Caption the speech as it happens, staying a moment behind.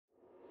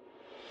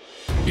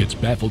It's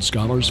baffled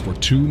scholars for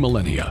 2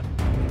 millennia.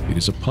 It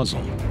is a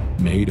puzzle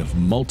made of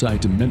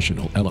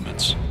multi-dimensional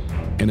elements,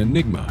 an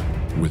enigma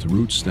with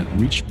roots that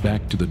reach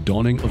back to the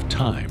dawning of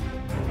time,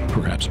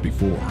 perhaps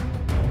before.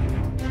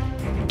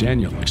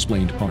 Daniel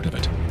explained part of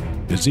it.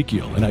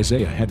 Ezekiel and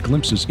Isaiah had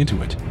glimpses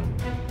into it.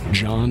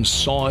 John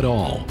saw it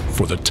all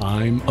for the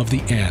time of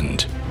the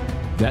end.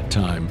 That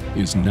time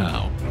is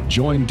now.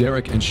 Join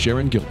Derek and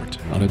Sharon Gilbert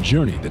on a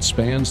journey that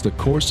spans the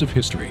course of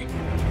history,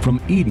 from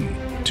Eden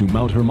to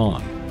Mount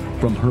Hermon,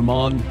 from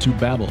Hermon to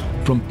Babel,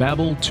 from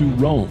Babel to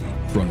Rome,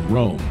 from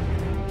Rome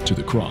to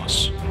the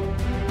cross,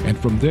 and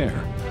from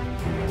there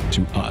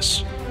to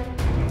us.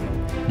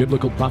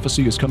 Biblical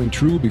prophecy is coming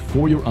true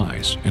before your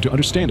eyes, and to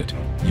understand it,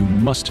 you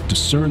must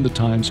discern the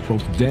times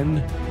both then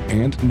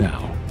and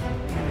now.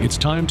 It's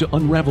time to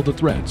unravel the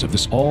threads of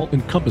this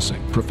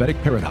all-encompassing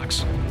prophetic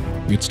paradox.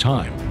 It's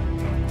time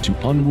to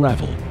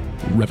unravel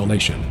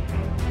Revelation.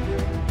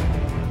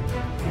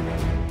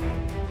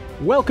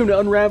 Welcome to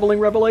Unraveling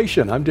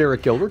Revelation. I'm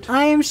Derek Gilbert.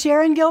 I am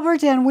Sharon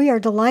Gilbert, and we are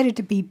delighted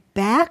to be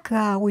back.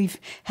 We've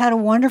had a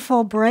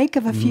wonderful break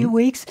of a few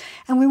weeks,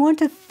 and we want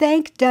to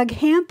thank Doug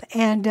Hemp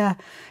and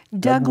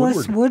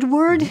Douglas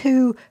Woodward,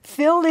 who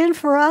filled in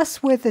for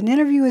us with an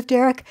interview with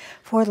Derek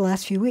for the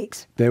last few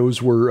weeks.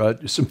 Those were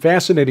some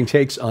fascinating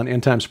takes on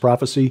end times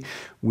prophecy.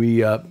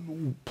 We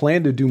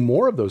plan to do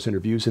more of those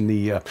interviews in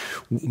the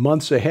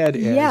months ahead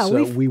as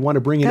we want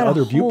to bring in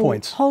other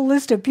viewpoints. Whole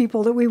list of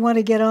people that we want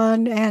to get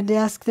on and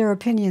ask their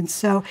opinions.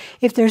 So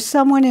if there's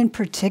someone in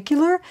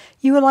particular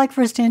you would like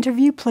for us to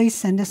interview, please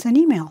send us an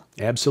email.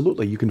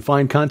 Absolutely. You can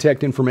find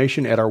contact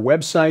information at our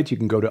website. You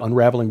can go to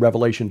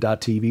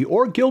unravelingrevelation.tv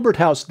or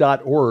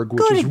gilberthouse.org,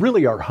 which is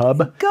really our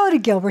hub. Go to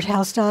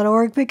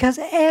gilberthouse.org because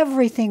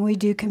everything we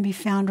do can be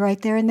found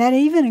right there, and that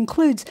even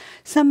includes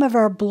some of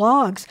our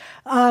blogs.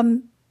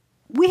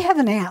 We have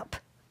an app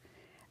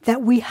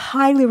that we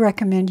highly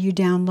recommend you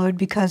download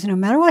because no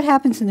matter what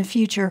happens in the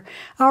future,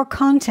 our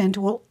content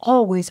will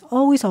always,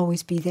 always,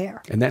 always be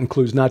there. And that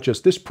includes not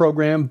just this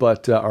program,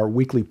 but our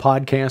weekly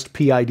podcast,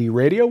 PID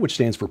Radio, which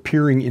stands for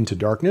Peering into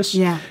Darkness.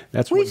 Yeah.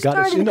 That's what got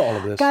us into all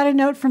of this. Got a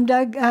note from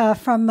David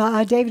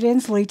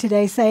Inslee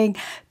today saying,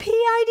 PID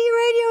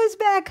Radio is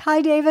back.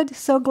 Hi, David.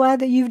 So glad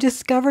that you've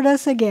discovered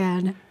us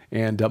again.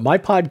 And my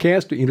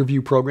podcast,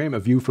 interview program, A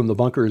View from the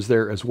Bunker, is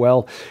there as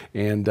well.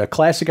 And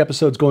classic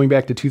episodes going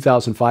back to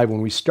 2005 when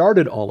we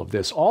started all of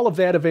this. All of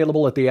that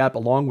available at the app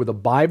along with a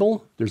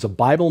Bible. There's a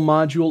Bible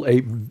module,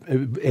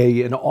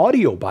 an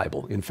audio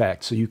Bible, in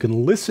fact. So you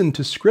can listen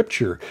to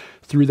Scripture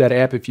through that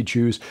app if you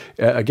choose.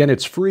 Again,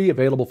 it's free,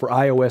 available for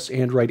iOS,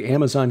 Android,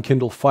 Amazon,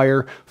 Kindle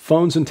Fire,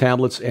 phones and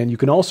tablets. And you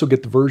can also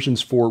get the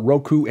versions for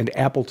Roku and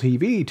Apple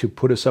TV to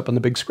put us up on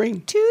the big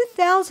screen.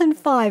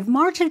 2005,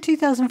 March of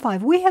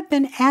 2005. We have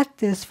been at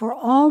this for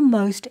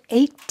almost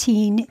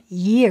 18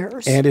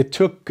 years. And it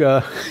took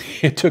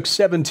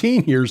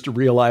 17 years to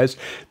realize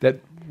that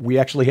we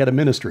actually had a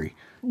ministry.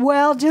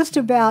 Well, just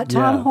about.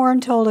 Tom Horn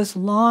told us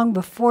long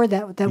before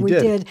that we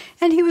did.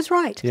 And he was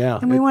right. Yeah.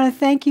 And we want to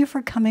thank you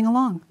for coming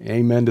along.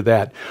 Amen to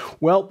that.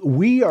 Well,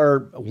 we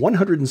are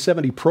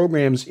 170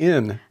 programs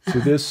in to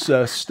this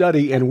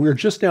study, and we're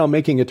just now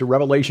making it to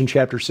Revelation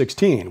chapter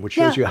 16, which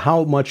shows you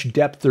how much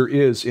depth there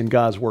is in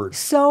God's Word.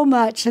 So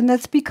much. And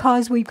that's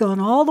because we've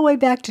gone all the way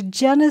back to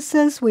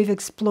Genesis. We've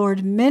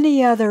explored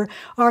many other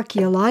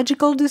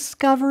archaeological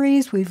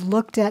discoveries. We've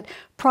looked at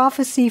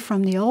prophecy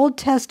from the Old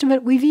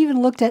Testament. We've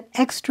even looked at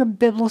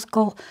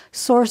extra-biblical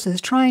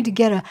sources, trying to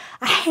get a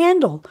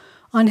handle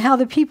on how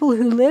the people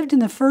who lived in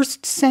the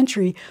first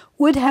century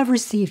would have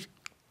received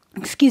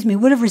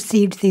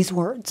these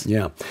words.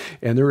 Yeah,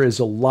 and there is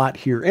a lot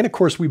here. And of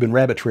course, we've been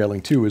rabbit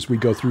trailing too as we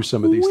go through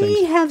some of these things.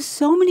 We have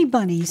so many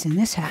bunnies in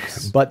this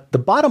house. But the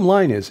bottom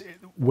line is,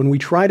 when we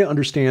try to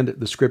understand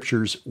the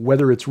Scriptures,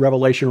 whether it's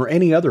Revelation or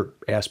any other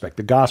aspect,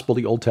 the Gospel,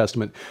 the Old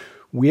Testament,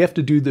 we have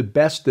to do the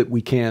best that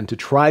we can to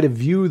try to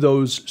view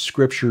those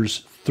Scriptures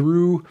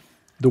through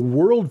the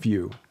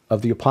worldview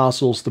of the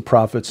apostles, the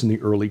prophets, and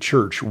the early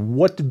church.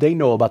 What did they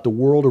know about the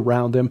world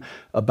around them,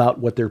 about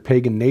what their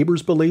pagan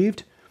neighbors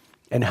believed,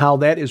 and how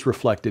that is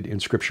reflected in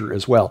Scripture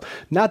as well?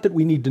 Not that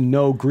we need to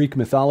know Greek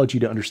mythology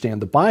to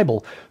understand the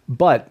Bible,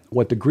 but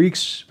what the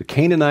Greeks, the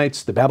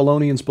Canaanites, the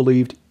Babylonians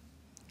believed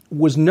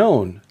was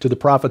known to the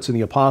prophets and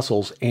the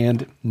apostles,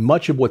 and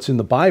much of what's in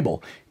the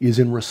Bible is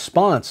in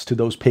response to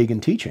those pagan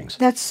teachings.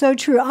 That's so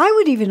true. I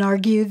would even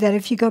argue that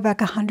if you go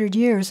back 100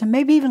 years, and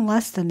maybe even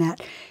less than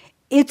that,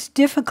 it's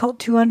difficult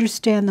to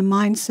understand the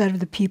mindset of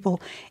the people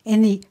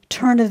in the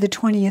turn of the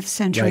 20th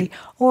century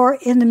or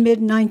in the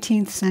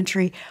mid-19th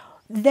century.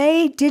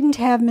 They didn't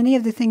have many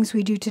of the things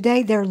we do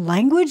today. Their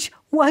language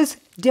was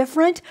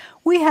different.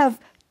 We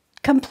have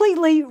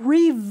completely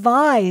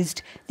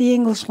revised the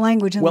English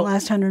language in the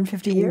last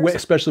 150 years.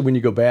 Especially when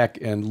you go back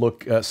and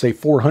look, say,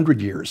 400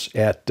 years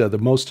at the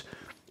most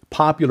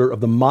popular of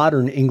the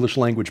modern English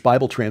language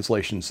Bible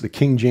translations, the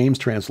King James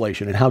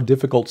translation, and how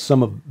difficult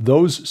some of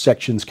those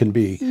sections can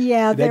be.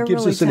 Yeah, that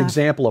gives really us an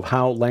example of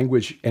how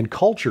language and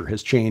culture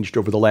has changed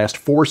over the last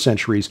 4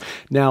 centuries.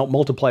 Now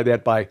multiply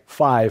that by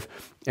 5,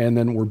 and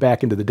then we're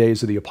back into the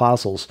days of the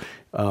apostles.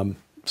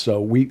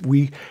 So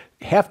we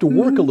have to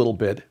work a little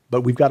bit,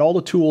 but we've got all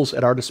the tools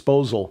at our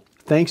disposal.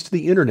 Thanks to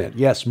the internet.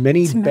 Yes,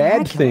 many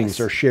bad things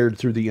are shared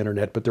through the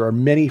internet, but there are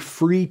many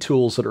free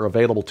tools that are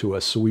available to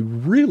us. So we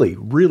really,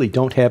 really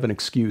don't have an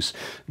excuse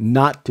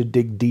not to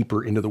dig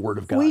deeper into the Word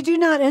of God. We do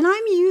not. And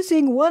I'm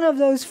using one of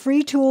those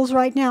free tools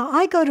right now.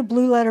 I go to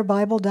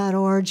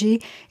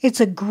blueletterbible.org. It's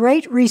a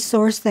great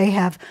resource. They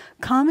have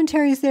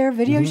commentaries there,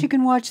 videos you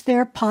can watch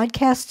there,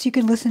 podcasts you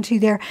can listen to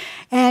there,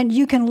 and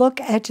you can look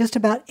at just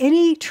about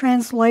any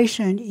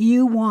translation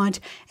you want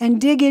and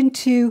dig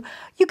into.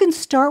 You can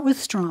start with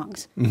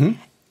Strong's.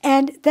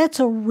 And that's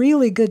a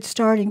really good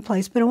starting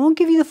place, but it won't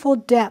give you the full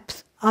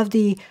depth of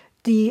the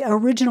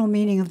original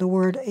meaning of the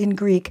word in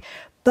Greek,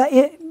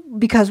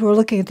 because we're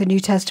looking at the New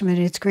Testament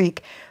and it's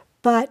Greek.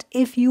 But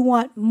if you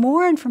want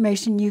more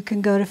information, you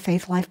can go to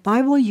Faith Life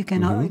Bible. You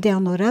can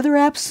download other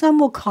apps. Some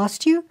will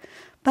cost you,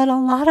 but a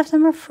lot of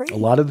them are free. A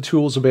lot of the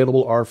tools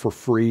available are for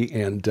free,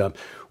 and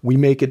we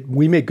make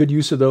good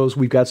use of those.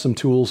 We've got some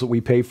tools that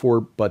we pay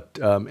for, but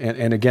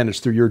and again, it's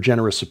through your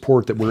generous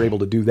support that we're able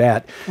to do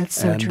that. That's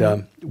so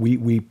true.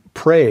 We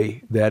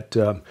pray that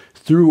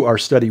through our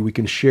study we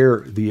can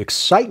share the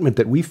excitement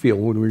that we feel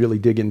when we really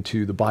dig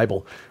into the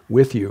Bible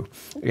with you.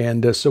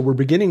 And so we're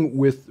beginning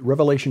with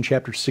Revelation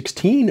chapter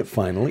 16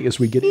 finally, as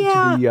we get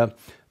into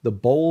the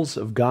bowls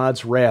of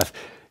God's wrath.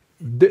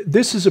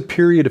 This is a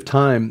period of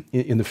time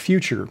in the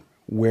future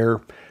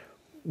where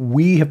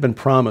we have been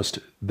promised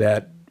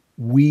that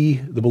we,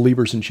 the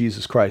believers in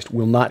Jesus Christ,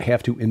 will not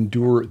have to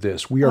endure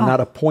this. We are not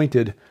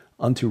appointed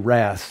unto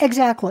wrath.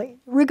 Exactly.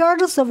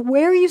 Regardless of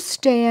where you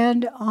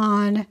stand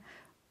on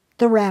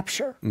the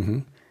rapture.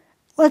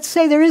 Let's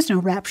say there is no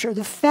rapture.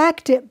 The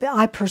fact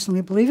I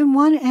personally believe in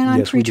one, and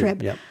I'm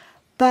pre-trib. Yep.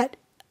 But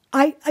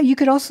you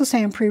could also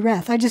say I'm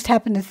pre-wrath. I just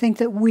happen to think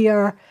that we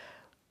are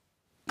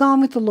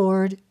gone with the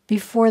Lord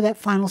before that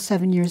final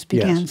 7 years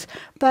begins. Yes.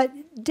 But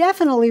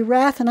definitely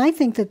wrath, and I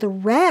think that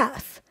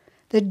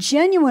the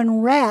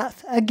genuine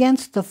wrath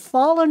against the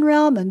fallen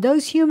realm and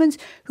those humans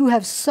who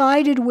have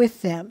sided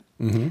with them,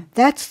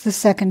 that's the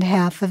second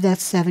half of that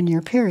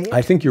 7-year period.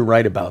 I think you're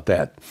right about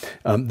that.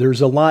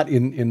 There's a lot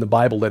in the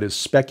Bible that is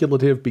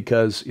speculative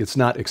because it's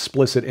not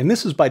explicit, and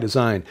this is by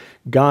design.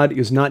 God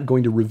is not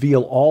going to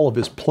reveal all of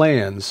his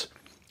plans,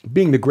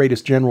 being the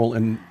greatest general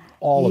in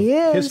all of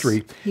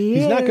history.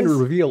 He's not going to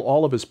reveal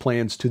all of his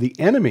plans to the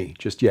enemy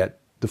just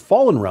yet, the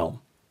fallen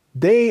realm.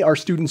 They are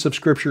students of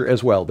Scripture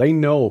as well. They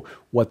know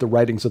what the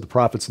writings of the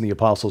prophets and the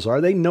apostles are.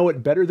 They know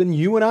it better than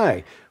you and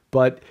I.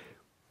 But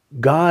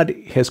God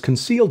has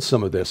concealed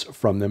some of this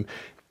from them.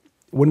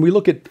 When we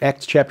look at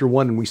Acts chapter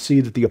 1 and we see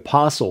that the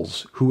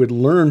apostles who had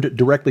learned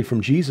directly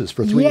from Jesus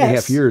for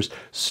 3.5 years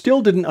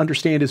still didn't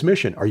understand his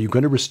mission. Are you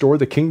going to restore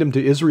the kingdom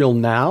to Israel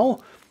now?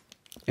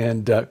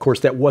 And of course,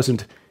 that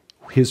wasn't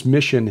his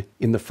mission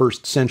in the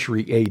 1st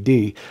century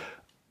AD.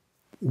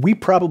 We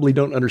probably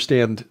don't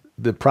understand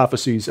the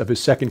prophecies of his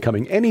second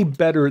coming any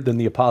better than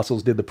the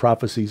apostles did the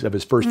prophecies of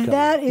his first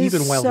coming,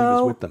 even while he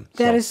was with them.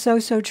 That is so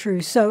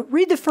true. So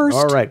read the first.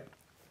 All right.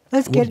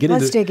 Let's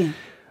dig in.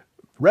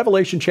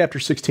 Revelation chapter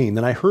 16.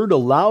 Then I heard a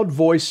loud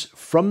voice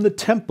from the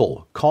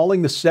temple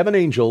telling the 7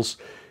 angels,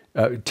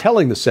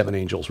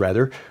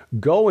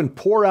 go and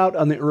pour out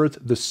on the earth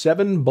the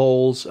 7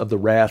 bowls of the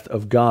wrath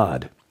of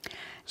God.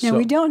 Now,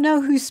 we don't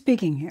know who's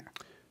speaking here.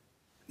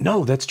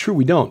 No, that's true.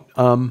 We don't.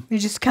 They're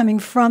just coming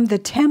from the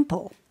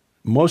temple.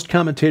 Most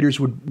commentators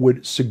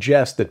would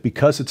suggest that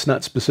because it's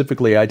not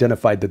specifically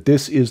identified, that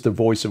this is the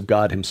voice of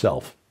God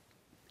himself.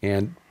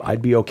 And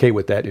I'd be okay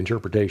with that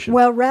interpretation.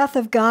 Well, wrath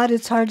of God,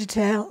 it's hard to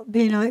tell,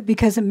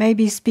 because it may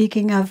be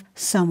speaking of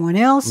someone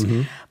else.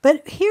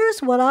 But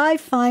here's what I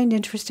find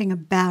interesting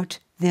about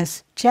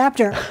this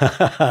chapter.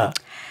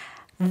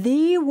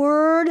 The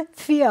word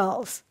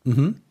vials,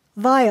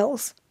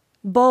 vials,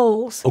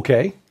 bowls.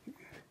 Okay.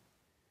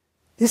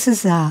 This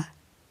is a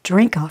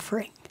drink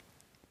offering.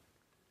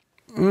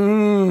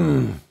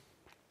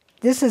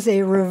 This is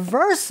a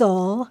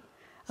reversal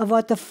of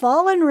what the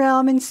fallen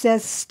realm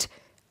insists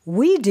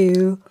we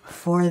do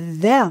for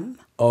them.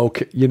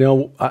 Okay.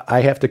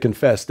 I have to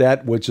confess,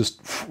 that was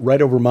just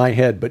right over my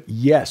head. But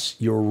yes,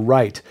 you're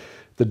right.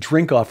 The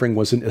drink offering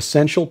was an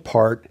essential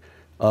part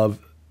of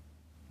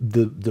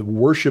the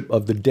worship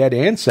of the dead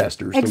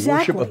ancestors, the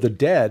worship of the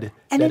dead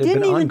that had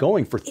been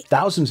ongoing for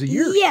thousands of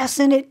years. Yes,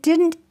 and it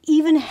didn't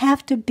even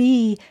have to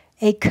be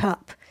a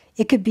cup.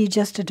 It could be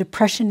just a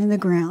depression in the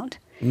ground,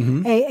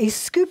 a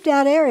scooped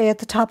out area at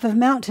the top of a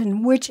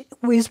mountain, which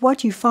is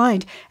what you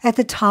find at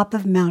the top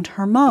of Mount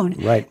Hermon.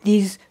 Right.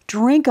 These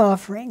drink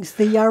offerings,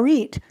 the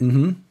yarit,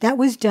 that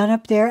was done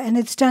up there, and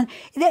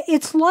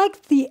it's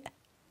like the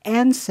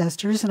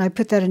ancestors, and I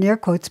put that in air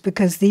quotes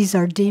because these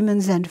are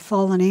demons and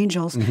fallen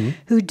angels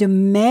who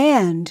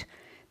demand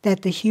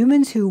that the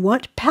humans who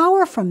want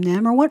power from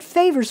them or want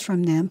favors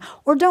from them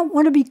or don't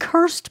want to be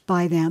cursed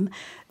by them,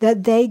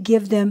 that they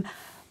give them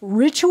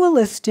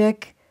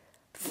ritualistic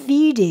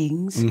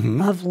feedings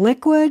of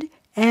liquid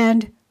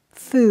and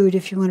food,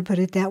 if you want to put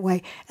it that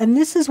way. And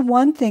this is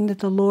one thing that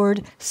the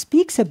Lord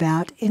speaks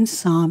about in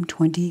Psalm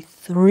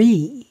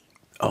 23.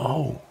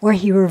 Oh. Where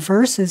he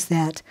reverses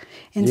that.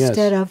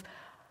 Instead of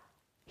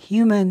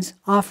humans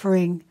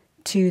offering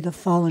to the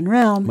fallen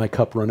realm, my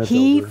cup runneth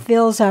he over.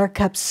 fills our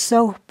cup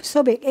so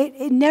big.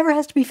 It never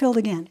has to be filled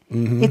again.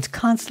 Mm-hmm. It's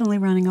constantly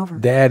running over.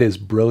 That is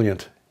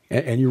brilliant.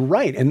 And you're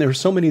right. And there's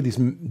so many of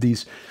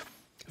these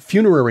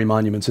funerary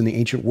monuments in the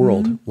ancient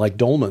world, like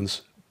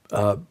dolmens,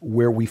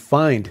 where we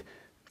find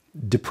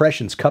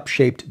depressions,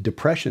 cup-shaped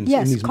depressions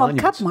in these called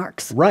monuments. Cup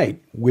marks.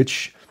 Right,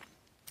 which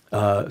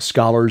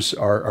scholars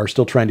are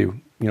still trying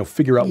to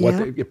figure out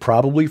what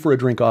probably for a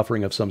drink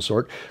offering of some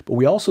sort. But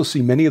we also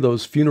see many of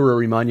those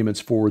funerary monuments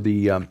for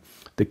the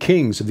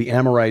kings of the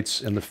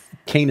Amorites and the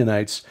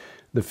Canaanites,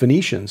 the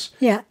Phoenicians.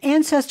 Yeah,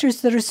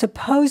 ancestors that are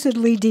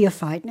supposedly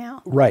deified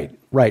now. Right.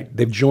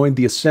 They've joined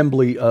the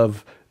assembly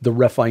of the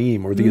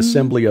Rephaim, or the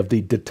assembly of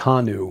the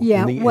Detanu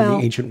in the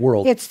ancient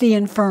world. It's the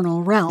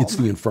infernal realm. It's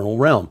the infernal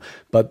realm.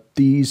 But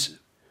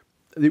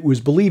it was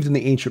believed in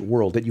the ancient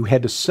world that you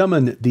had to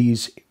summon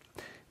these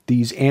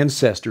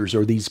ancestors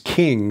or these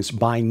kings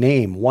by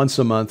name once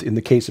a month, in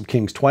the case of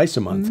kings twice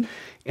a month,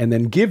 and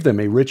then give them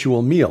a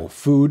ritual meal,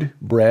 food,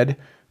 bread,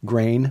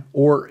 grain,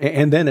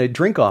 and then a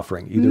drink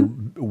offering, either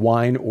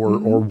wine or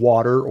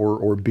water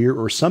or beer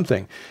or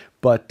something.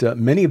 But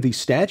many of these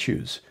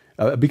statues,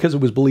 because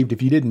it was believed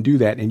if you didn't do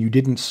that and you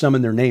didn't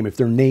summon their name, if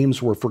their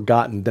names were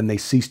forgotten, then they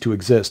ceased to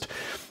exist.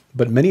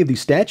 But many of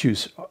these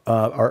statues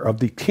of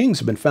the kings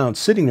have been found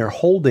sitting there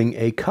holding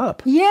a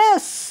cup.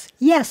 Yes.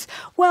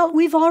 Well,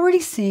 we've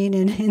already seen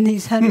in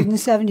these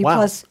 170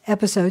 plus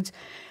episodes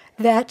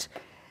that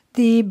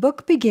the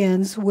book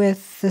begins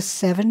with the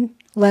 7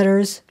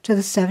 letters to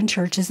the 7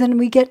 churches, and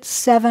we get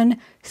 7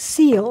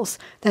 seals.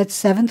 That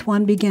 7th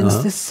one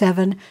begins the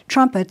 7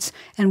 trumpets,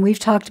 and we've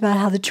talked about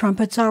how the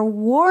trumpets are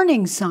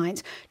warning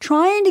signs,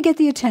 trying to get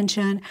the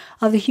attention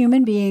of the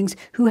human beings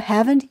who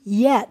haven't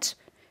yet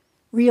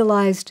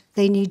realized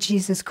they need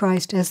Jesus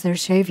Christ as their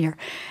Savior.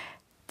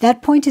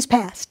 That point is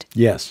past.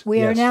 Yes.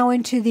 We are now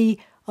into the,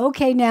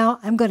 okay, now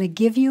I'm going to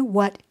give you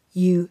what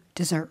you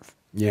deserve.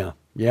 Yeah.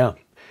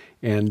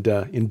 And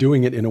in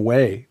doing it in a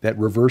way that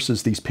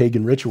reverses these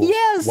pagan rituals.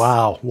 Yes.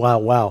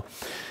 Wow.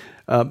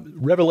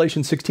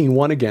 Revelation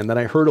 16:1 again. Then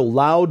I heard a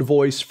loud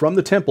voice from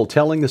the temple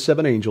telling the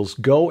 7 angels,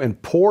 go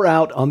and pour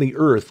out on the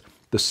earth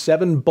the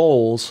 7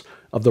 bowls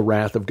of the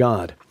wrath of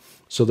God.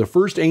 So the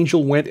first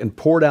angel went and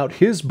poured out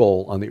his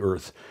bowl on the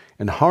earth,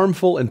 and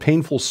harmful and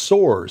painful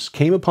sores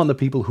came upon the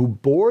people who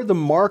bore the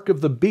mark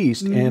of the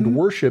beast and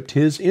worshipped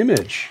his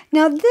image.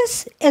 Now,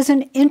 this is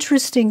an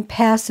interesting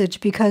passage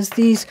because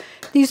these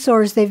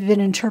sores, they've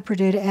been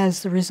interpreted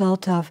as the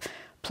result of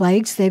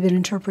plagues. They've been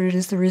interpreted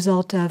as the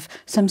result of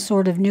some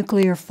sort of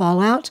nuclear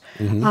fallout,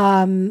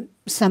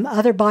 some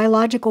other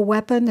biological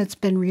weapon that's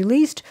been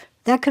released.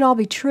 That could all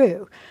be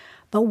true.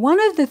 But one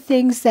of the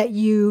things that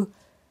you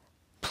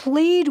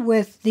plead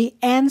with the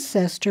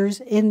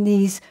ancestors in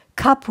these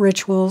cup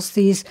rituals,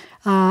 these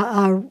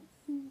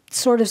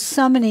sort of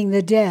summoning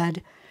the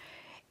dead,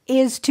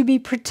 is to be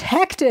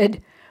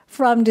protected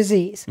from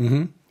disease.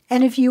 And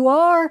if you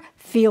are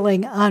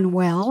feeling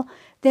unwell,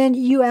 then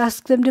you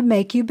ask them to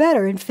make you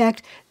better. In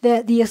fact,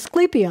 the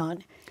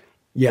Asclepion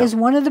is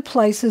one of the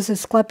places.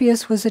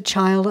 Asclepius was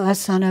a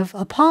son of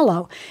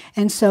Apollo,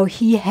 and so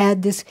he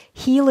had this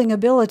healing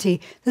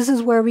ability. This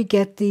is where we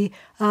get the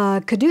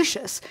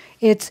caduceus.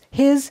 It's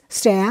his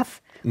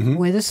staff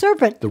with a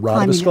serpent. The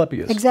rod of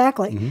Asclepius.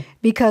 Exactly.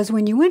 Because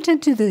when you went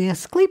into the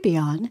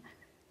Asclepion,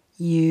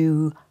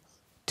 you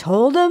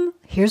told them,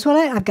 here's what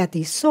I've got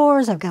these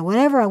sores, I've got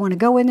whatever, I want to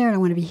go in there and I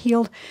want to be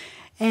healed.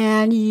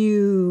 And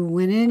you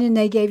went in and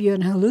they gave you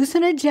an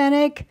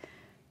hallucinogenic,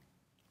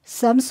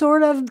 some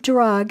sort of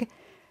drug.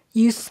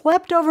 You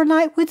slept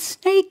overnight with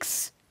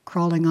snakes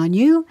crawling on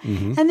you.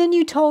 And then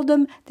you told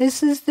them,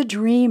 this is the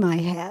dream I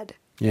had.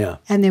 Yeah.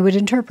 And they would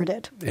interpret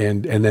it.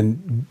 And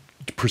then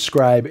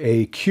prescribe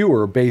a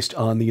cure based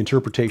on the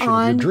interpretation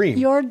of your dream.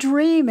 Your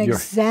dream,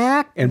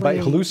 exactly. And by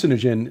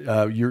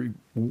hallucinogen,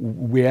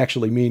 we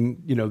actually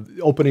mean,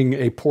 opening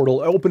a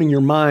portal, opening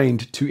your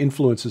mind to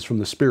influences from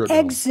the spirit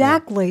realm.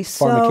 Exactly. Yeah.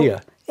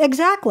 Pharmakia.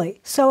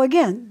 Exactly. So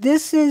again,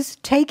 this is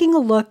taking a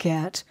look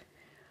at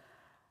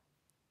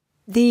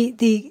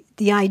the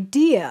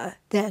idea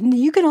that, and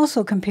you can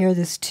also compare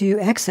this to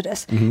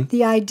Exodus,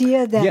 the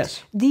idea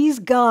that these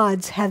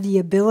gods have the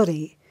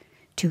ability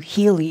to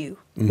heal you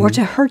or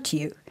to hurt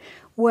you.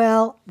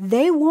 Well,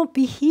 they won't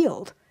be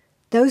healed.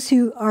 Those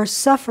who are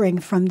suffering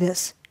from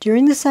this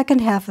during the second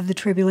half of the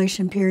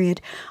tribulation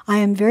period, I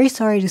am very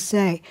sorry to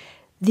say,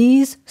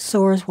 these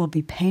sores will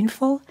be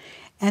painful,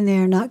 and they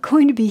are not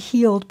going to be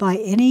healed by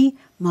any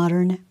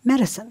modern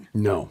medicine.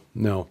 No.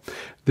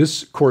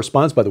 This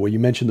corresponds, by the way, you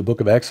mentioned the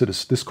book of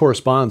Exodus. This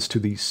corresponds to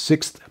the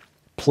 6th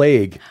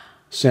plague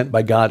sent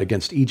by God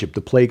against Egypt,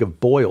 the plague of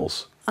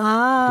boils.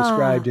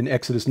 described in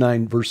Exodus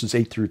 9, verses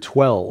 8 through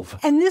 12.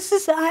 And this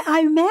is,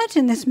 I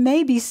imagine this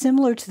may be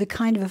similar to the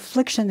kind of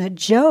affliction that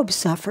Job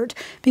suffered,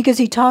 because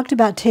he talked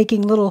about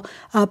taking little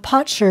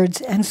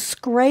potsherds and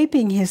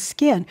scraping his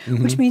skin,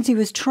 which means he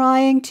was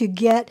trying to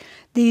get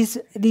these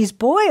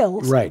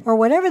boils, or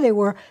whatever they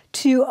were,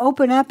 to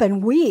open up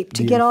and weep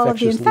to get all of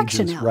the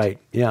infection out. Right,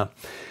 yeah.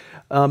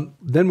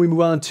 Then we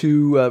move on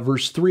to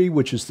verse 3,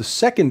 which is the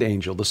second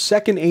angel. The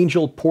second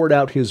angel poured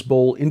out his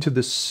bowl into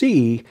the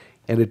sea,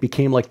 and it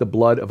became like the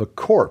blood of a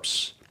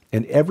corpse,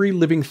 and every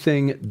living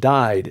thing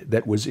died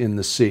that was in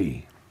the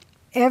sea.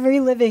 Every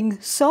living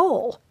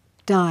soul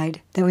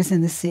died that was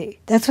in the sea.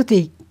 That's what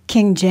the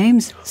King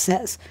James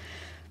says,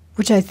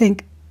 which I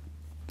think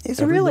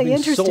is really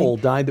interesting. Soul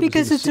died that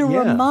because was in the it's a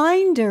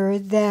reminder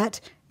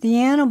that the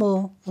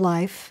animal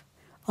life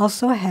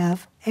also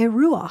have a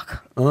ruach.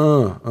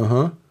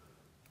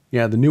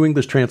 Yeah, the New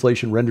English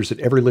translation renders it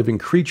every living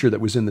creature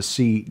that was in the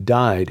sea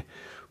died,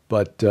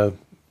 but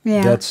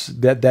that's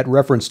that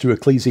reference to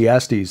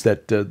Ecclesiastes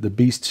that the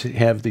beasts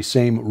have the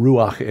same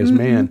ruach as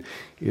man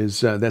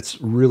is that's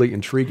really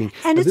intriguing.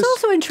 And it's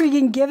also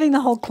intriguing given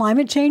the whole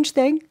climate change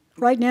thing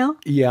right now.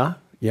 Yeah.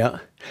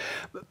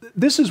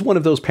 This is one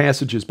of those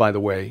passages, by the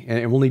way,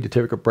 and we'll need to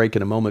take a break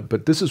in a moment,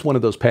 but this is one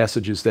of those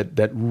passages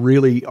that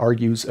really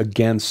argues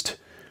against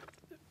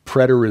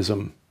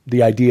preterism,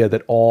 the idea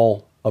that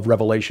all of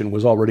Revelation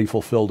was already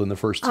fulfilled in the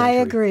first century. I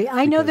agree.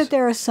 I know that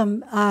there are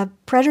some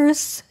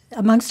preterists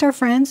amongst our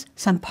friends,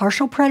 some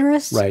partial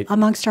preterists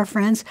amongst our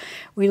friends.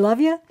 We love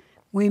you.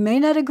 We may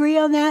not agree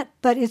on that,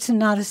 but it's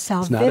not a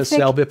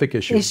salvific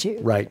issue.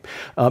 Right.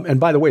 And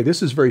by the way,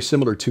 this is very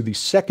similar to the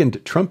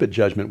second trumpet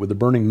judgment, where the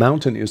burning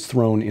mountain is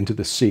thrown into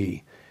the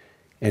sea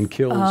and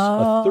kills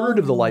a third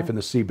of the life in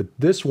the sea. But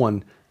this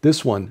one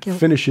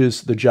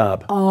finishes the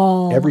job.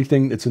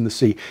 Everything that's in the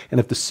sea. And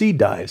if the sea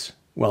dies,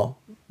 well,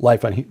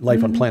 life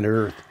on planet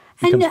Earth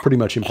becomes pretty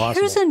much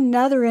impossible. Here's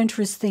another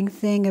interesting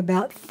thing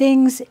about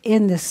things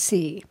in the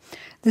sea.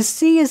 The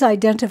sea is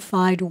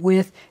identified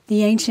with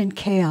the ancient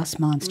chaos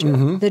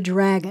monster, the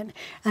dragon.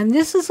 And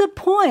this is a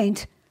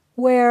point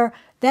where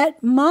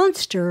that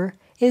monster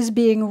is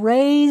being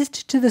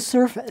raised to the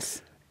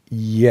surface.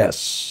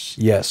 Yes.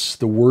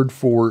 The word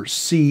for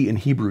sea in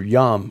Hebrew,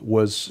 yam,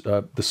 was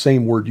the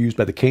same word used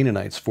by the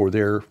Canaanites for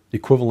their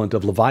equivalent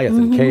of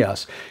Leviathan,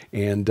 chaos.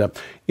 And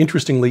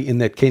interestingly, in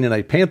that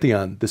Canaanite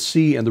pantheon, the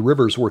sea and the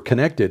rivers were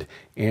connected.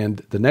 And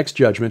the next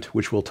judgment,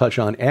 which we'll touch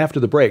on after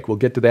the break, we'll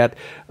get to that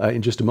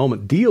in just a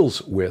moment,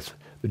 deals with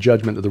the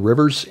judgment of the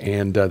rivers.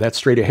 And that's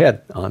straight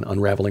ahead on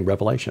Unraveling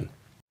Revelation.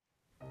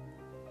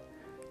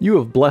 You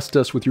have blessed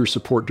us with your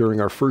support during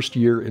our first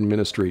year in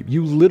ministry.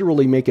 You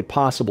literally make it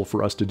possible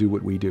for us to do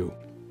what we do.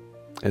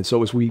 And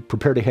so as we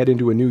prepare to head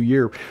into a new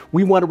year,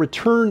 we want to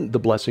return the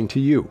blessing to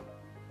you.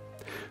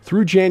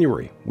 Through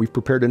January, we've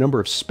prepared a number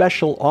of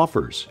special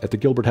offers at the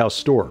Gilbert House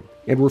store,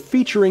 and we're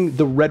featuring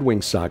the Red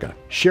Wing Saga,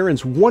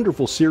 Sharon's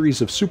wonderful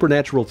series of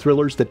supernatural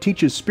thrillers that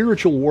teaches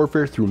spiritual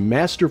warfare through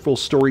masterful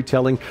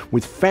storytelling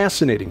with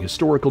fascinating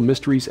historical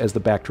mysteries as the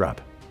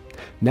backdrop.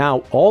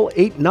 Now, all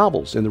 8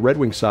 novels in the Red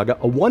Wing Saga,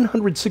 a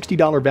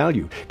 $160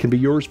 value, can be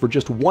yours for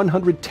just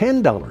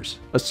 $110,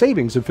 a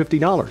savings of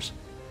 $50.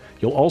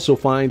 You'll also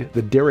find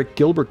the Derek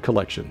Gilbert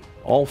collection,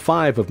 all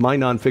 5 of my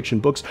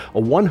nonfiction books,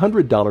 a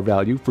 $100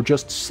 value for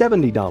just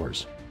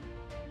 $70.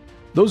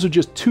 Those are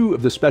just 2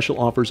 of the special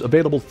offers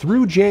available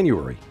through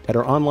January at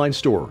our online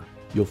store.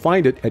 You'll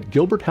find it at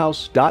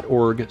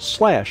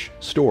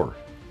gilberthouse.org/store.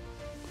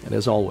 And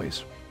as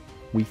always,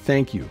 we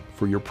thank you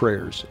for your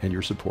prayers and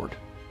your support.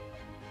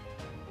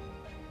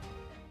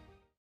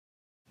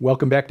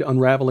 Welcome back to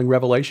Unraveling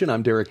Revelation.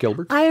 I'm Derek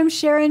Gilbert. I am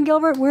Sharon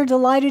Gilbert. We're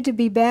delighted to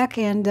be back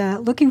and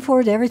looking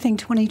forward to everything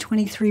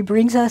 2023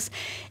 brings us,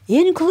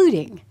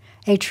 including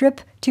a trip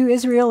to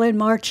Israel in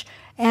March.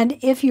 And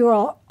if you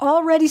are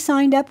already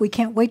signed up, we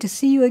can't wait to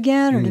see you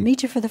again or to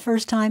meet you for the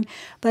first time.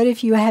 But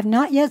if you have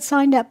not yet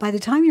signed up, by the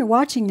time you're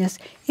watching this,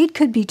 it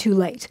could be too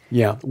late.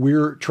 Yeah,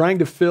 we're trying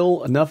to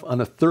fill enough on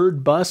a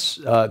third bus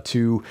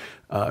to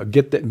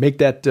make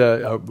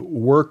that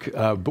work,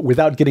 but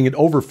without getting it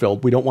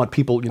overfilled. We don't want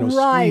people,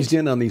 squeezed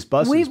in on these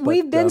buses.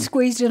 We've been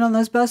squeezed in on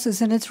those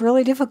buses, and it's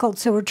really difficult.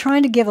 So we're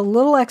trying to give a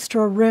little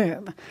extra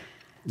room.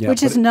 Yeah,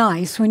 which is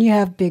nice when you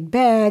have big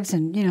bags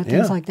and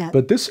things like that.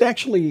 But this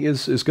actually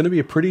is going to be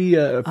a pretty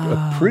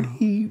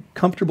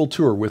comfortable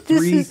tour with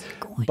 3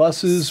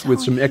 buses with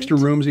some extra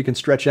rooms you can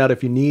stretch out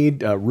if you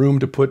need, room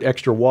to put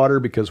extra water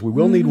because we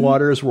will need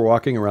water as we're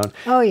walking around.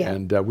 Oh yeah,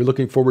 and we're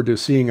looking forward to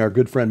seeing our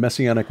good friend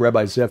Messianic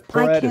Rabbi Zev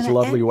Porat, his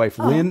lovely wife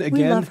Lynn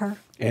again. We love her.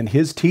 And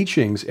his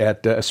teachings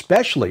at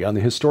especially on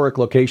the historic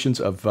locations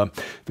of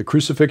the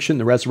crucifixion,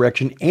 the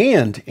resurrection,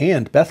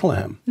 and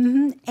Bethlehem.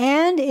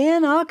 And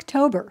in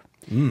October.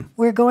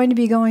 We're going to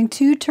be going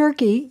to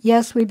Turkey.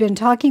 Yes, we've been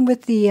talking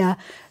with the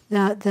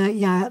what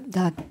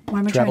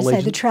am I trying to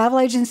say? The travel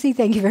agency.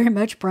 Thank you very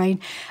much, Brian.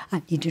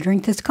 I need to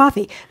drink this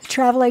coffee. The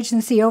travel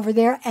agency over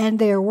there, and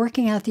they are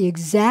working out the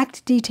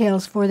exact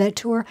details for that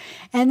tour.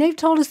 And they've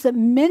told us that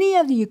many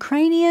of the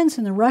Ukrainians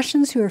and the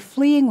Russians who are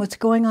fleeing what's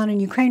going on in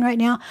Ukraine right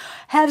now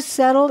have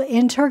settled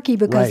in Turkey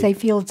because they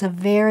feel it's a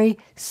very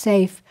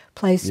safe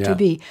place to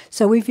be.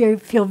 So we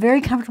feel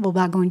very comfortable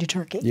about going to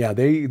Turkey. Yeah,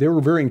 they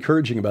were very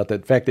encouraging about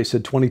that. In fact, they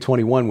said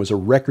 2021 was a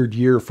record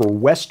year for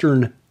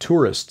Western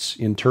tourists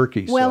in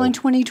Turkey. Well, and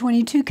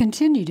 2022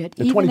 continued it.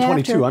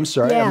 2022, after, I'm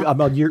sorry. Yeah.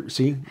 I'm a year,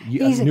 see,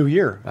 a new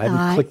year. I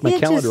haven't clicked my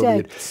calendar over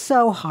yet. It's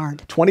so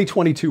hard.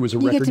 2022 was a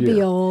record year. You get to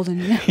be old,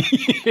 and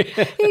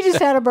you just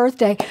had a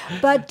birthday.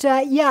 But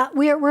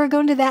we're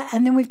going to that.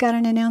 And then we've got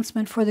an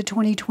announcement for the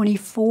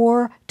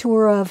 2024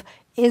 tour of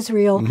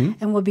Israel,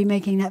 and we'll be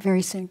making that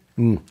very soon.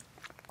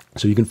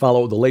 So you can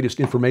follow the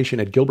latest information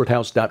at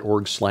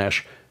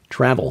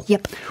gilberthouse.org/travel.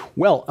 Yep.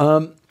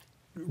 Well,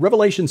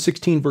 Revelation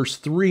 16, verse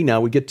 3,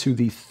 now we get to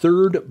the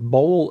third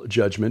bowl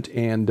judgment.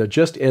 And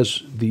just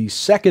as the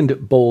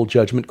second bowl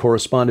judgment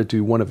corresponded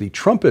to one of the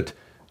trumpet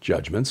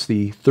judgments,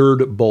 the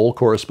third bowl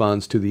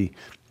corresponds to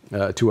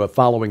to a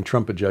following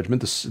trumpet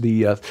judgment.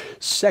 The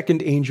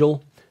second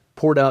angel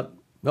poured out,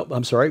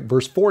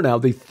 verse 4 now,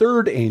 the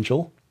third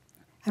angel.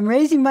 I'm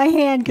raising my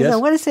hand because I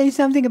want to say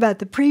something about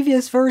the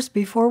previous verse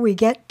before we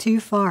get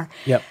too far.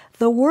 Yep.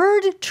 The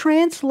word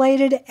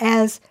translated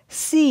as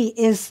sea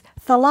is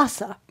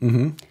thalassa,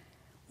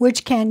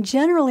 which can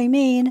generally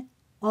mean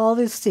all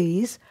the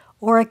seas,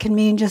 or it can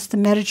mean just the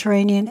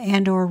Mediterranean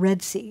and or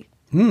Red Sea.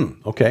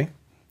 Okay.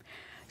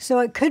 So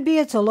it could be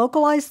it's a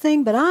localized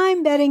thing, but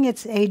I'm betting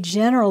it's a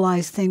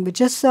generalized thing. But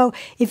just so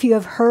if you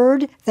have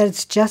heard that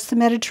it's just the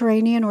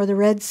Mediterranean or the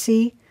Red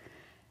Sea,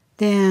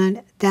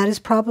 then that is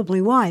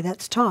probably why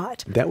that's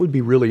taught. That would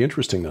be really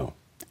interesting, though.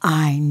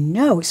 I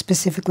know,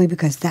 specifically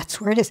because that's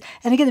where it is.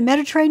 And again, the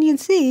Mediterranean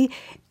Sea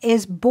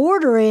is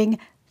bordering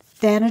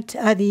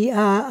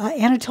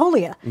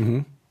Anatolia,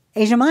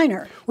 Asia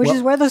Minor, which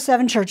is where those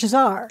 7 churches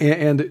are.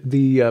 And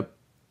the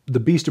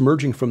beast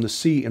emerging from the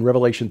sea in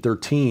Revelation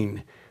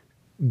 13,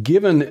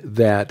 given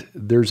that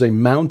there's a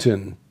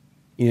mountain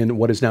in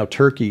what is now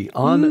Turkey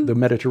on the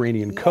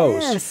Mediterranean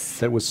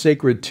coast that was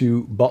sacred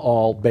to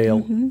Baal,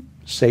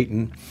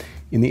 Satan,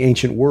 in the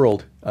ancient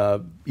world.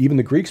 Even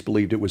the Greeks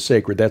believed it was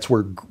sacred. That's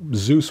where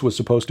Zeus was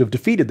supposed to have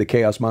defeated the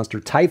chaos monster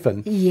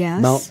Typhon.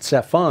 Yes. Mount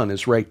Saphon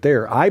is right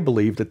there. I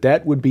believe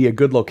that would be a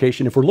good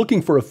location. If we're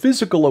looking for a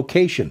physical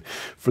location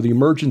for the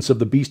emergence of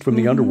the beast from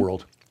the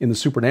underworld in the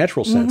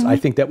supernatural sense, I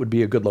think that would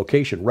be a good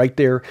location. Right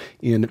there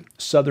in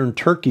southern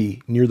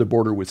Turkey near the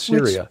border with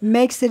Syria. Which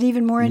makes it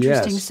even more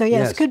interesting. Yes, So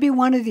yes, it could be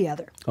one or the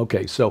other.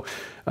 Okay, so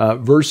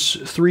verse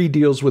 3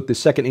 deals with the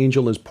second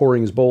angel is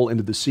pouring his bowl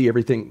into the sea.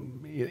 Everything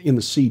in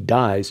the sea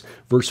dies.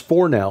 Verse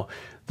 4 now,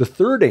 the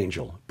third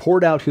angel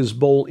poured out his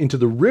bowl into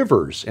the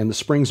rivers and the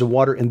springs of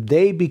water, and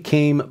they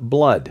became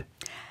blood.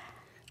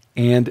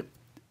 And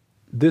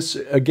this,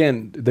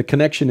 again, the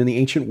connection in the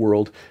ancient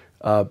world,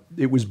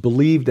 it was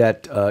believed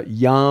that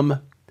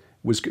Yam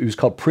was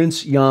called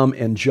Prince Yam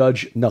and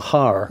Judge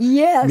Nahar,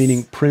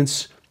 meaning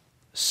Prince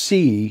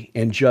Sea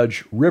and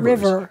Judge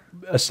Rivers.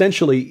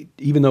 Essentially,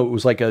 even though it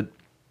was like a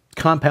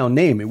compound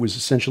name, it was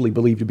essentially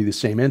believed to be the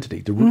same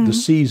entity. The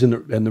seas and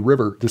the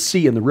river, the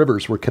sea and the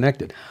rivers were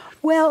connected.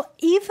 Well,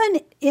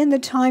 even in the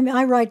time,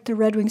 I write the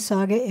Red Wing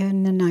Saga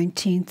in the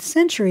 19th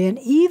century, and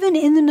even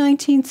in the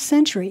 19th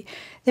century,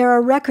 there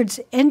are records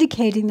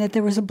indicating that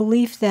there was a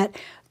belief that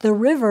the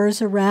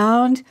rivers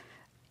around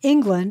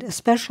England,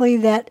 especially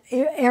that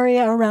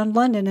area around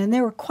London, and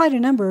there were quite a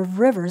number of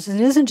rivers, it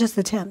isn't just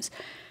the Thames,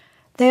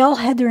 they all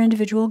had their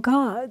individual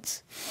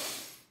gods.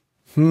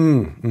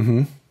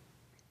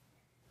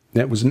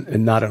 That was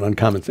not an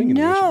uncommon thing in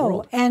the ancient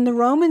world. No, and the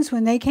Romans,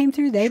 when they came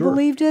through, they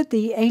believed it.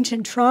 The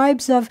ancient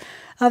tribes of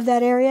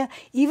that area,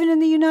 even in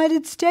the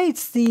United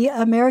States, the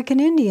American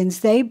Indians,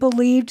 they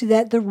believed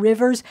that the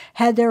rivers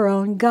had their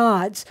own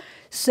gods.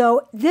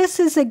 So this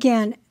is,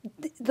 again,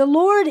 the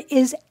Lord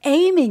is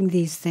aiming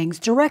these things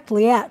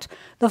directly at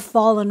the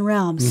fallen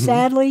realm.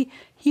 Sadly,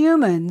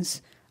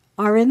 humans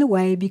are in the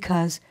way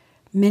because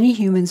many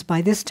humans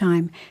by this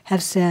time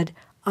have said,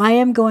 I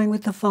am going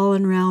with the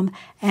fallen realm,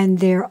 and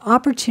their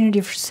opportunity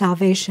for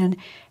salvation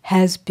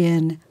has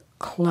been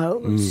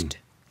closed.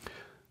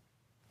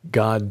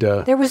 God...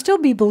 there will still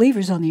be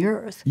believers on the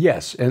earth.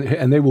 Yes,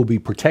 and they will be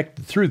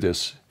protected through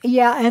this.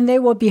 Yeah, and they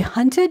will be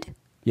hunted.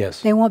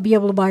 Yes. They won't be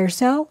able to buy or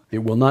sell.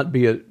 It will not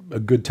be a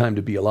good time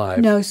to be alive.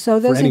 No, so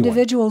those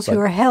individuals who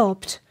are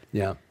helped...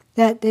 Yeah.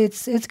 That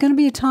it's going to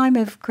be a time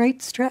of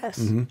great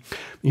stress.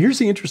 Here's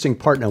the interesting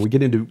part now. We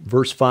get into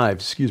verse 5.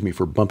 Excuse me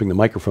for bumping the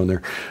microphone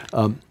there.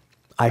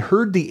 I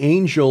heard the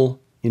angel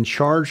in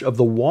charge of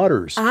the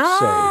waters say,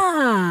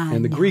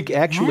 and the Greek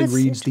actually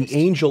reads the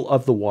angel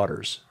of the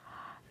waters.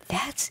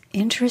 That's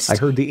interesting. I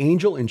heard the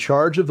angel in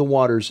charge of the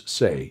waters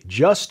say,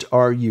 just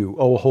are you,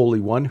 O Holy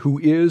One, who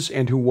is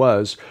and who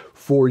was,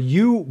 for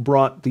you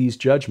brought these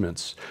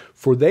judgments.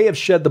 For they have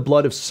shed the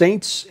blood of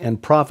saints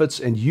and prophets,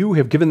 and you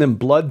have given them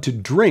blood to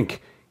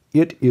drink.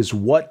 It is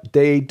what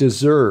they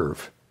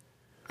deserve.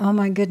 Oh,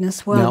 my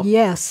goodness. Well, Now,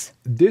 yes.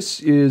 This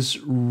is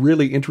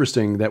really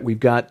interesting that we've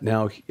got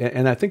now,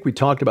 and I think we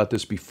talked about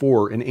this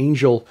before, an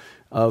angel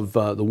of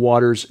the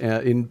waters.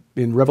 In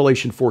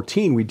Revelation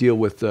 14, we deal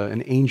with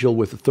an angel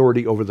with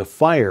authority over the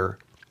fire,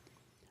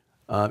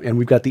 and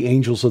we've got the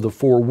angels of the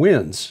four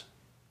winds.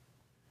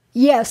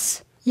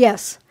 Yes,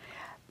 yes.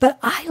 But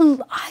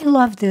I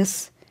love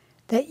this,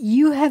 that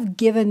you have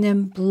given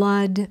them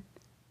blood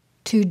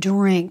to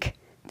drink.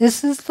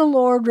 This is the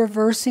Lord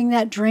reversing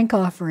that drink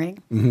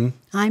offering. Mm-hmm.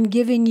 I'm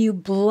giving you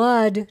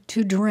blood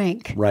to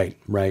drink. Right,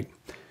 right.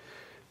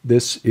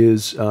 This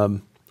is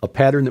a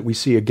pattern that we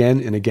see again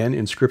and again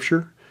in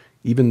Scripture.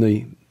 Even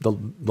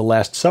the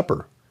Last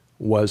Supper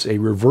was a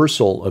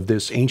reversal of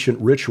this ancient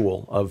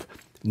ritual of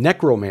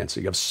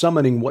necromancy, of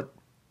summoning what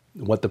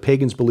the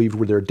pagans believed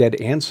were their dead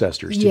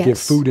ancestors, to give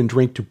food and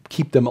drink to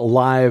keep them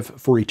alive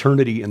for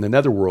eternity in the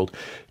netherworld.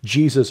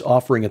 Jesus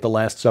offering at the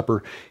Last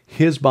Supper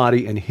his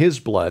body and his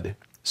blood,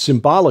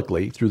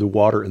 symbolically through the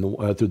water and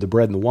through the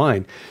bread and the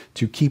wine,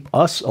 to keep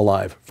us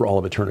alive for all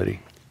of eternity.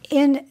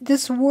 In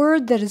this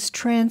word that is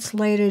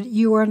translated,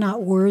 "you are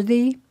not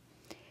worthy,"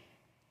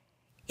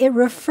 it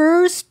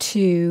refers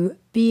to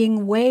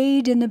being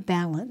weighed in the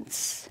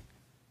balance.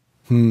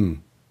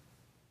 In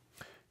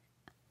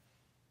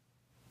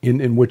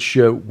which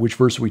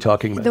verse are we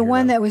talking about? The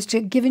one that was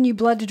giving you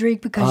blood to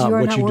drink because you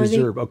are not worthy. What you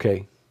deserve.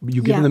 Okay,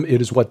 you giving them, it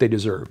is what they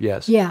deserve.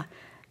 Yes. Yeah.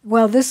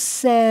 Well, this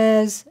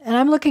says, and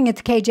I'm looking at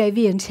the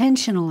KJV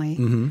intentionally.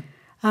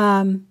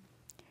 Mm-hmm.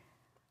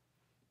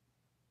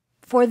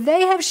 For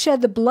they have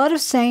shed the blood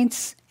of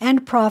saints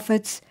and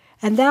prophets,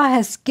 and thou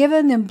hast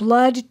given them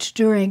blood to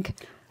drink.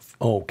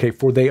 Okay,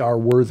 for they are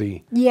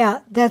worthy. Yeah,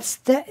 that's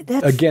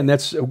again,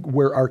 that's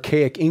where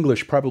archaic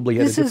English probably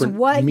had a different meaning. This is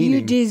what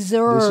you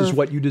deserve. This is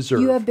what you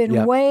deserve. You have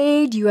been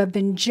weighed, you have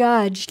been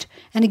judged.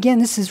 And again,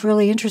 this is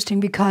really interesting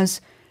because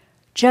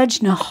Judge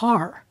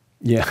Nahar.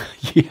 Yeah,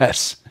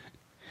 yes.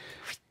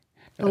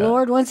 The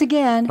Lord, once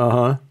again,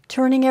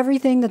 turning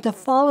everything that the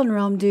fallen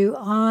realm do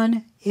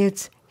on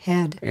its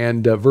head.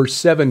 And verse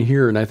 7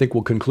 here, and I think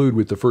we'll conclude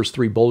with the first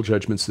three bowl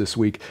judgments this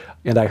week.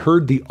 And I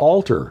heard the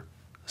altar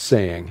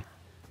saying...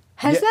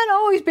 Has that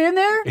always been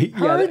there?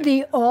 Heard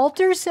the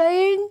altar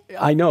saying?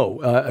 I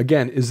know.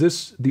 Again, is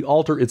this the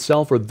altar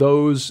itself, or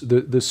those,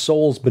 the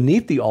souls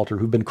beneath the altar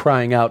who've been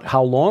crying out,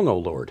 "How long, O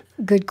Lord?"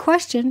 Good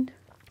question.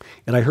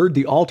 And I heard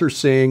the altar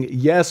saying,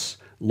 "Yes,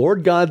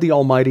 Lord God the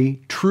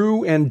Almighty,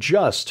 true and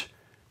just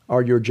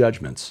are your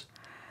judgments."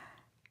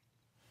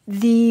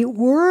 The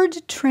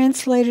word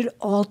translated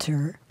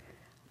altar,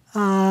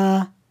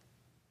 the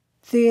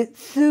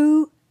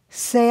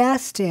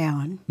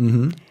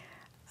thuseasteon,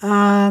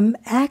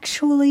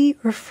 actually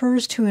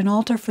refers to an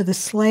altar for the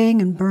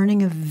slaying and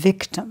burning of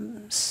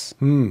victims.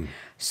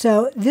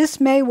 So this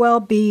may well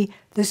be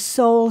the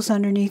souls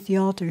underneath the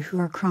altar who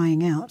are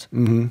crying out.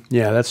 Mm-hmm.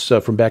 Yeah, that's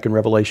from back in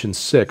Revelation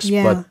 6.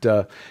 Yeah.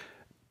 But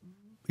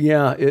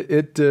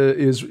it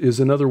is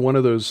another one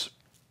of those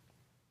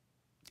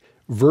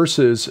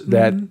verses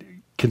that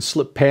can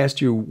slip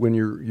past you when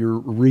you're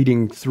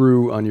reading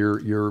through on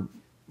your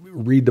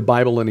read the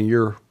Bible in a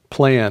year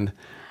plan.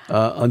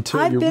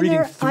 Until you're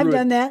reading through I've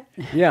done that.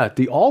 Yeah,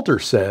 the altar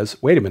says,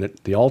 wait a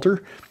minute, the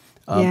altar?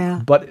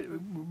 Yeah. But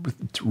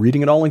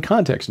reading it all in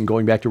context and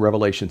going back to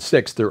Revelation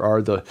 6, there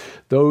are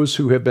those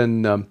who have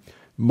been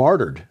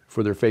martyred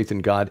for their faith in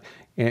God.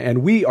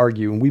 And we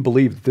argue and we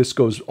believe that this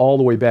goes all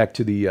the way back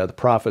to the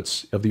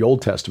prophets of the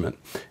Old Testament,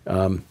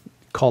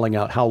 calling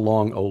out, "How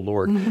long, O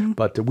Lord?" Mm-hmm.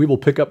 But we will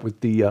pick up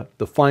with the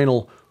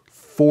final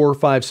 4,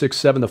 5, 6,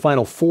 7, the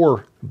final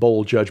 4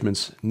 bowl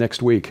judgments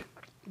next week.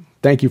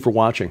 Thank you for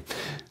watching.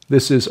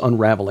 This is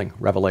Unraveling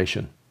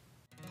Revelation.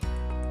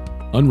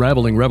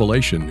 Unraveling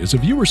Revelation is a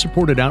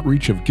viewer-supported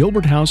outreach of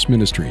Gilbert House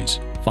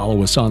Ministries.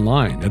 Follow us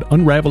online at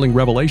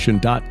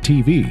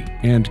unravelingrevelation.tv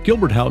and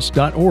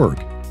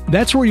gilberthouse.org.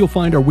 That's where you'll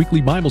find our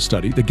weekly Bible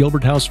study, the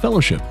Gilbert House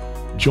Fellowship.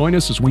 Join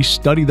us as we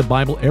study the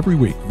Bible every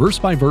week, verse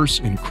by verse,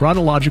 in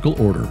chronological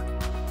order.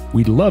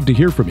 We'd love to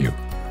hear from you.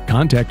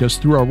 Contact us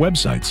through our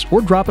websites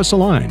or drop us a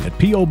line at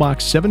P.O.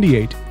 Box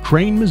 78,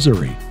 Crane,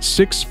 Missouri,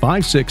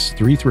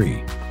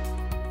 65633.